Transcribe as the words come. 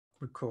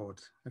Record.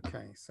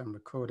 Okay, so I'm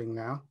recording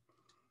now.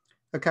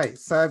 Okay,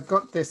 so I've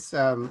got this,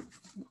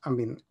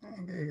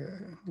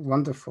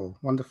 wonderful,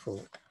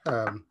 wonderful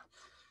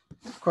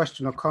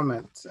question or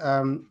comment.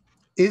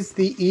 Is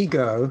the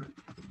ego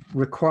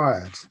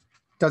required?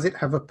 Does it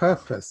have a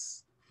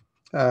purpose?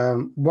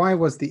 Why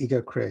was the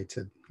ego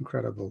created?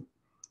 Incredible.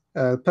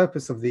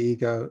 Purpose of the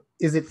ego,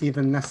 is it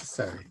even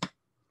necessary?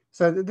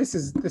 So this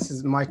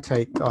is my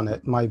take on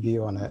it, my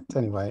view on it.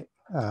 Anyway,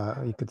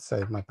 you could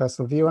say my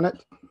personal view on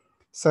it.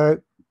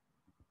 So,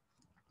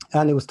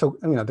 and it was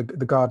talking,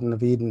 the Garden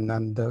of Eden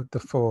and the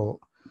fall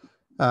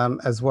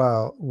as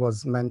well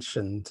was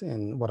mentioned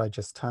in what I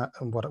just heard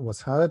and what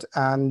was heard.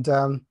 And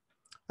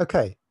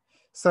okay,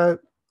 so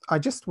I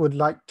just would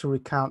like to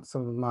recount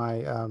some of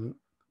my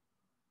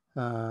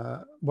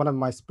one of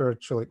my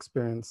spiritual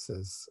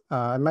experiences.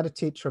 I met a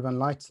teacher of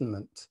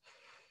enlightenment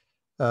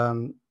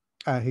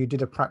who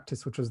did a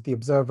practice which was the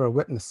observer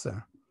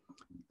witnesser.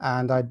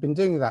 And I'd been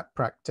doing that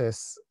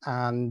practice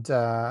and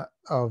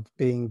of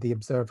being the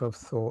observer of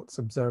thoughts,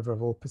 observer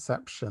of all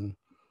perception.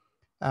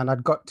 And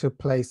I'd got to a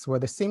place where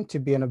there seemed to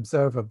be an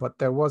observer, but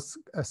it was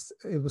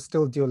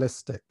still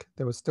dualistic.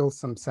 There was still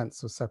some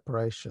sense of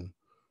separation.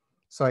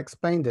 So I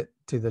explained it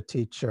to the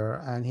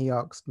teacher and he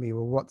asked me,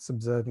 well, what's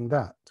observing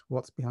that?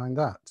 What's behind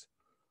that?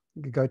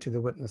 You could go to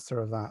the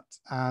witnesser of that.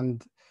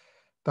 And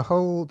the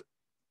whole,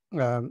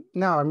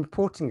 now I'm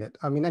reporting it.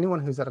 I mean, anyone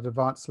who's at an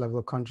advanced level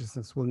of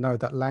consciousness will know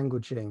that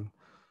languaging,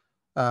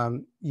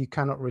 you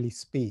cannot really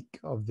speak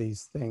of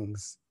these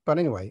things. But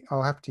anyway,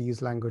 I'll have to use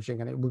languaging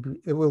and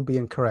it will be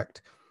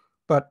incorrect.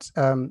 But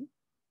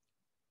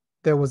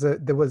there was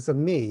a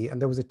me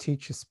and there was a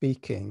teacher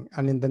speaking.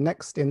 And in the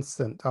next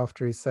instant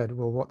after he said,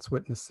 well, what's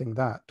witnessing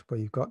that,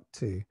 where you got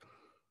to,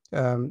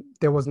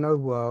 there was no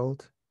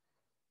world,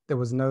 there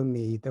was no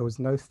me, there was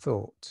no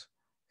thought.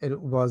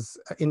 It was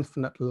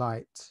infinite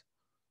light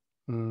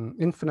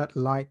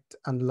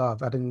and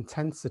love at an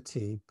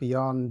intensity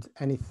beyond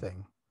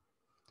anything.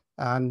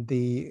 And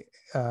the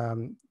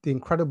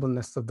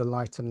incredibleness of the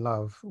light and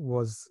love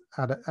was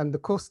and the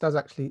Course does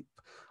actually,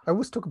 I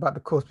always talk about the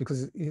Course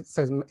because it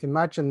says,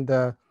 imagine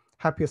the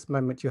happiest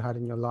moment you had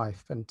in your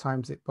life and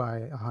times it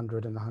by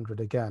 100 and 100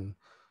 again.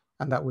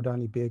 And that would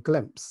only be a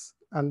glimpse.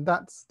 And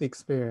that's the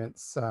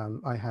experience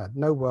I had.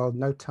 No world,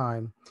 no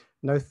time,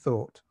 no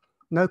thought,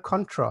 no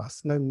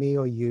contrast, no me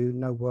or you,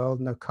 no world,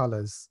 no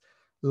colors,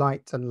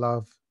 light and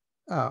love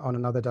on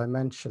another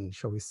dimension,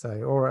 shall we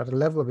say, or at a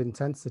level of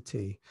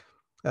intensity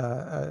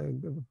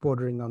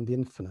bordering on the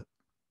infinite.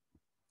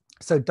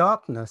 So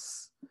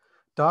darkness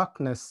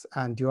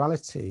and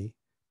duality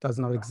does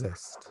not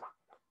exist,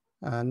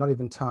 not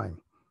even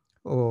time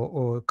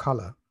or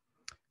color.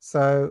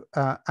 So,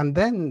 and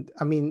then,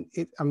 I mean,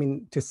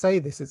 to say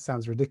this, it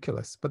sounds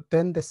ridiculous, but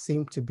then there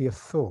seemed to be a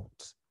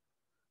thought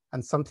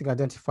and something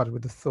identified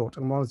with the thought.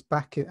 And one was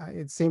back in,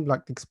 it seemed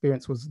like the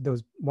experience was,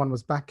 one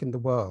was back in the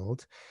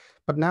world,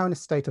 but now in a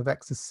state of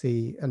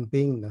ecstasy and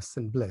beingness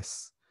and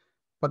bliss.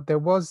 But there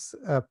was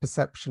a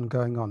perception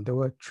going on. There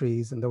were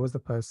trees and there was the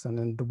person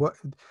and the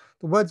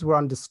words were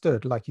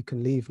understood, like you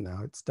can leave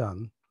now, it's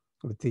done,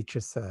 the teacher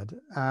said.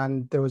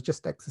 And there was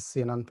just ecstasy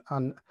and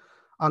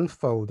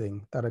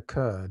unfolding that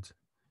occurred,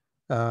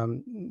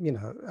 that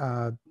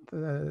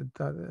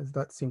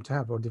seemed to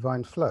have, or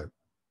divine flow.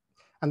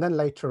 And then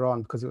later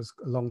on, because it was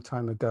a long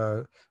time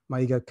ago,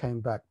 my ego came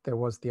back. There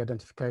was the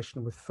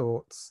identification with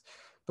thoughts.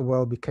 The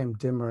world became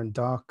dimmer and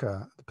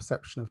darker. The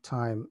perception of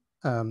time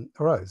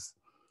arose.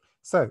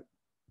 So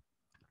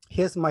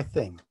here's my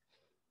thing.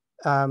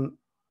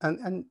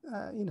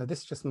 This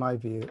is just my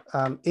view.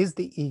 Is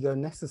the ego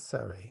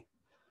necessary?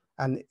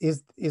 And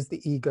is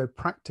the ego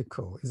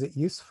practical? Is it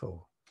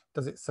useful?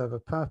 Does it serve a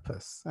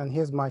purpose? And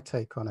here's my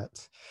take on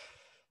it.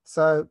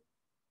 So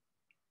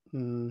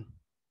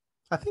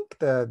I think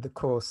the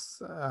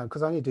Course,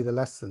 because I only do the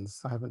lessons,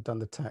 I haven't done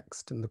the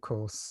text in the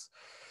Course,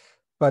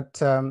 but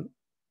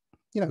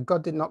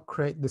God did not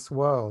create this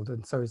world,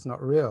 and so it's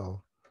not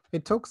real.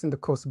 It talks in the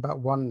Course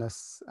about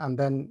oneness, and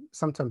then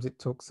sometimes it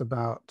talks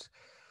about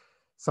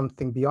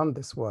something beyond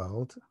this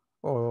world,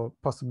 or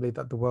possibly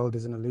that the world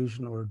is an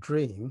illusion or a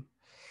dream.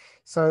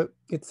 So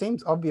it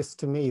seems obvious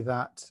to me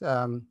that,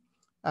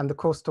 and the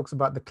Course talks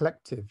about the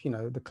collective,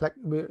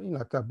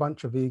 like a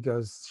bunch of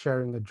egos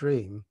sharing a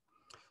dream,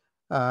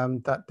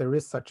 that there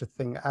is such a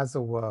thing as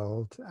a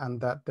world, and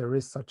that there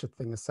is such a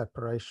thing as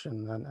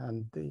separation,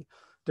 and the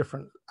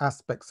different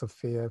aspects of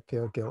fear,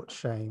 guilt,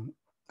 shame,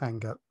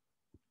 anger.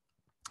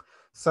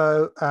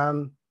 So,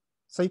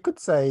 so you could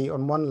say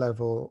on one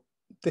level,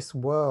 this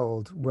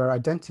world where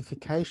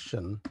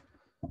identification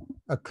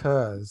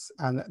occurs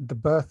and the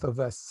birth of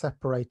a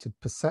separated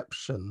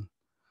perception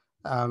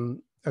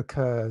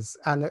occurs,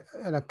 and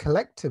a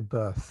collective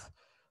birth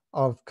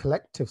of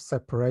collective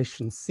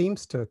separation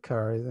seems to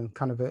occur in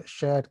kind of a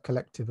shared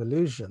collective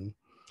illusion,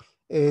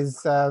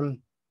 is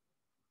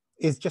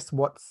just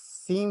what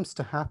seems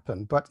to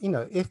happen. But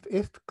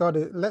if God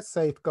is, let's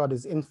say if God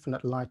is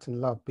infinite light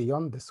and love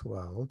beyond this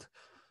world,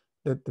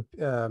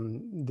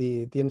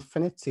 the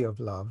infinity of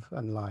love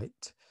and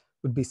light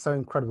would be so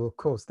incredible, of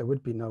course, there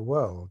would be no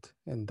world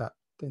in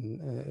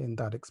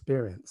that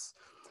experience.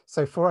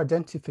 So for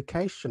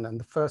identification and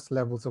the first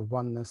levels of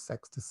oneness,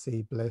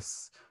 ecstasy,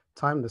 bliss,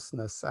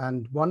 timelessness,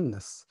 and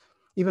oneness,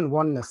 even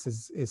oneness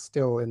is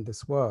still in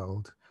this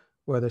world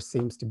where there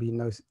seems to be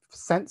no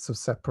sense of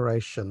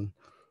separation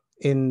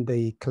in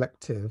the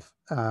collective.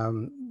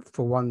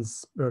 For one's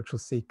spiritual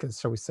seekers,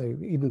 shall we say,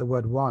 even the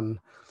word one,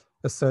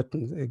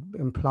 it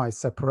implies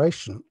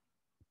separation.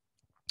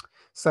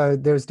 So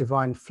there's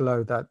divine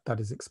flow that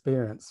is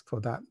experienced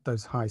for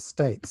those high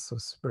states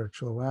of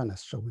spiritual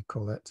awareness, shall we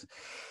call it.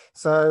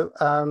 So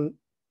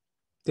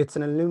it's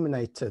an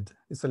illuminated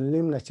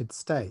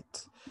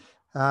state.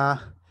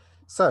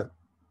 So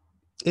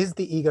is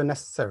the ego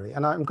necessary?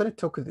 And I'm going to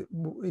talk,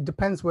 it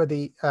depends where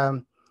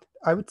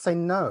I would say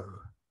no.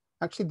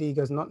 Actually, the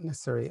ego is not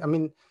necessary. I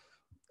mean,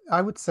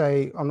 I would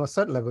say on a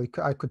certain level,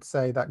 I could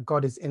say that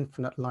God is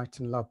infinite light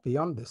and love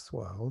beyond this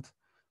world.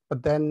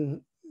 But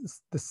then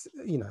this,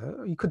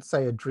 you could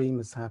say a dream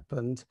has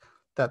happened,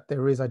 that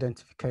there is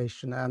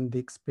identification and the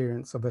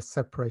experience of a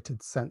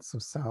separated sense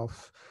of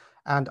self,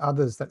 and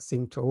others that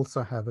seem to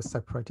also have a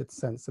separated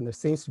sense. And there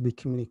seems to be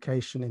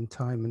communication in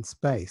time and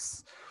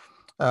space.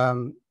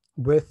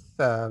 With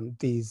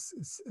these,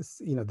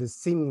 there's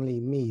seemingly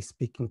me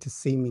speaking to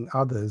seeming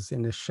others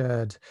in a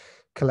shared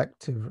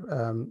collective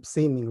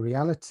seeming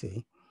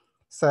reality.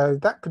 So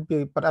that could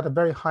be, but at a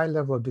very high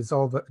level of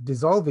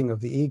dissolving of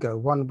the ego,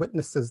 one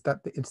witnesses that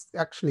it's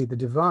actually the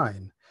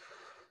divine.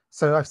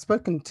 So I've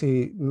spoken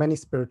to many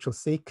spiritual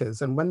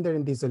seekers, and when they're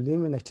in these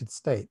illuminated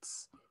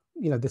states,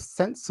 the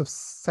sense of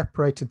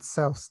separated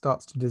self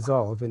starts to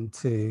dissolve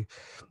into,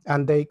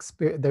 and they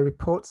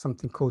report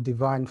something called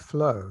divine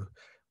flow,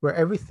 where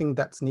everything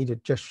that's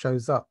needed just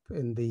shows up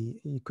in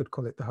you could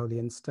call it the holy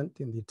instant,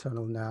 in the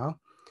eternal now.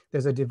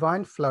 There's a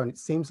divine flow, and it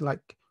seems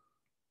like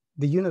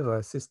the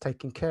universe is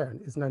taken care of.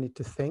 There's no need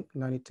to think,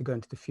 no need to go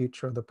into the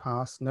future or the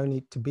past, no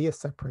need to be a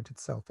separated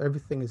self.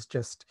 Everything is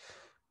just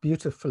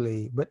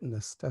beautifully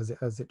witnessed as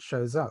it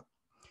shows up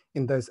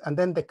in those. And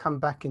then they come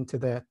back into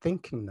their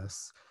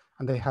thinkingness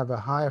and they have a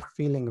higher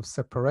feeling of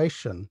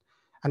separation.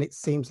 And it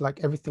seems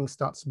like everything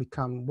starts to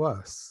become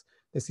worse.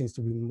 There seems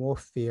to be more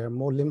fear,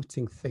 more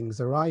limiting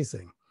things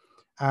arising.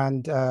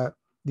 And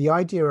the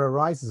idea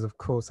arises, of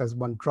course, as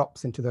one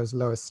drops into those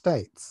lower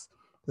states,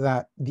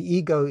 that the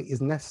ego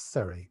is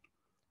necessary.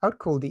 I would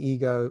call the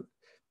ego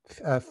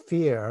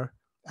fear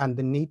and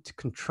the need to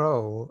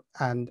control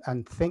and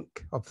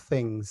think of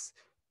things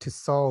to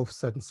solve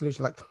certain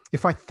solutions. Like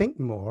if I think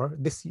more,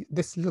 this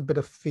little bit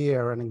of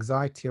fear and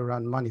anxiety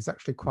around money is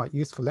actually quite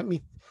useful. Let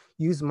me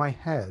use my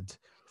head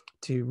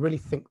to really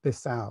think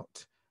this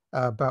out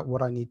about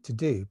what I need to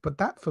do. But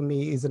that for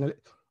me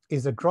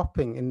is a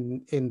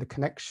dropping in the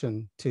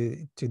connection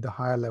to the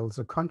higher levels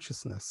of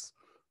consciousness,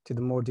 to the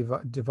more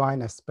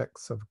divine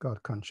aspects of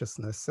God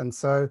consciousness. And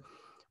so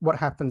what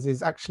happens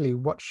is actually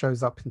what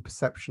shows up in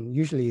perception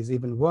usually is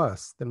even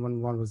worse than when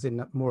one was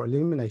in more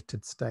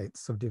illuminated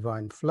states of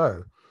divine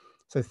flow.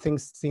 So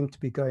things seem to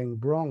be going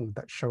wrong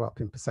that show up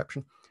in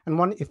perception.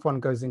 And if one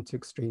goes into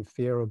extreme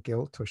fear or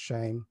guilt or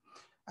shame,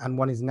 and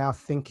one is now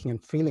thinking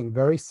and feeling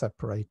very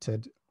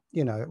separated,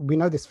 we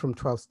know this from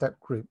 12-step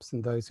groups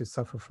and those who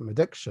suffer from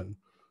addiction.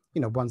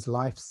 One's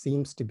life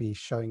seems to be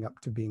showing up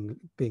to being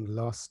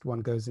lost. One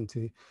goes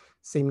into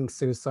seeming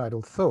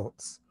suicidal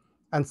thoughts.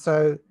 And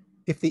so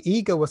if the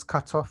ego was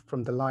cut off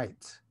from the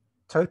light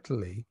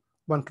totally,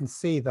 one can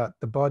see that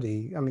the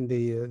body,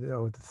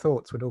 the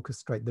thoughts would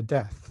orchestrate the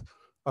death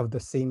of the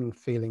seeming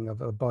feeling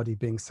of a body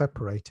being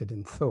separated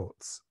in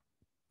thoughts.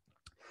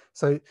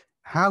 So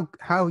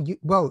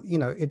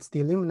it's the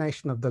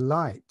illumination of the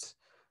light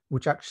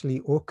which actually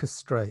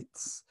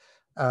orchestrates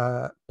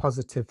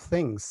positive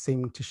things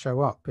seeming to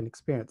show up in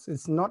experience.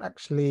 It's not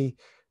actually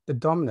the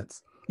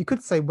dominance. You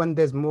could say when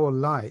there's more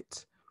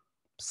light,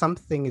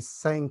 something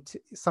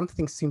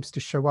seems to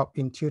show up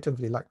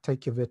intuitively, like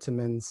take your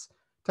vitamin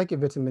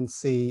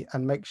C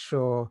and make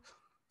sure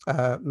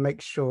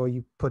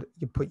you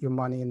put your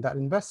money in that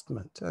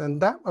investment.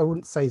 And that I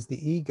wouldn't say is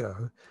the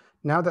ego.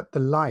 Now that the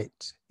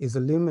light is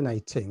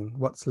illuminating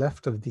what's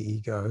left of the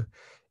ego,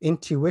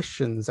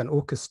 intuitions and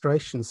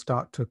orchestrations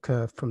start to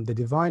occur from the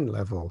divine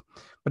level.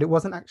 But it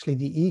wasn't actually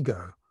the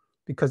ego,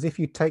 because if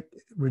you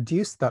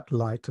reduce that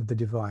light of the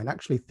divine,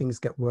 actually things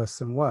get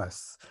worse and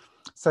worse.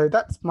 So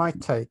that's my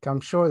take.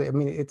 I'm sure that,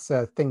 it's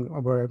a thing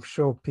where I'm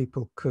sure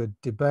people could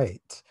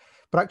debate,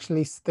 but I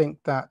actually think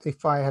that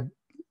if I had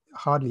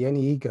hardly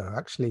any ego,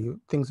 actually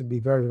things would be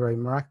very, very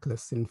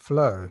miraculous in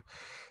flow.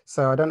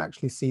 So I don't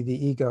actually see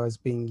the ego as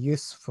being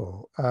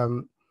useful.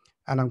 And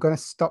I'm going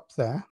to stop there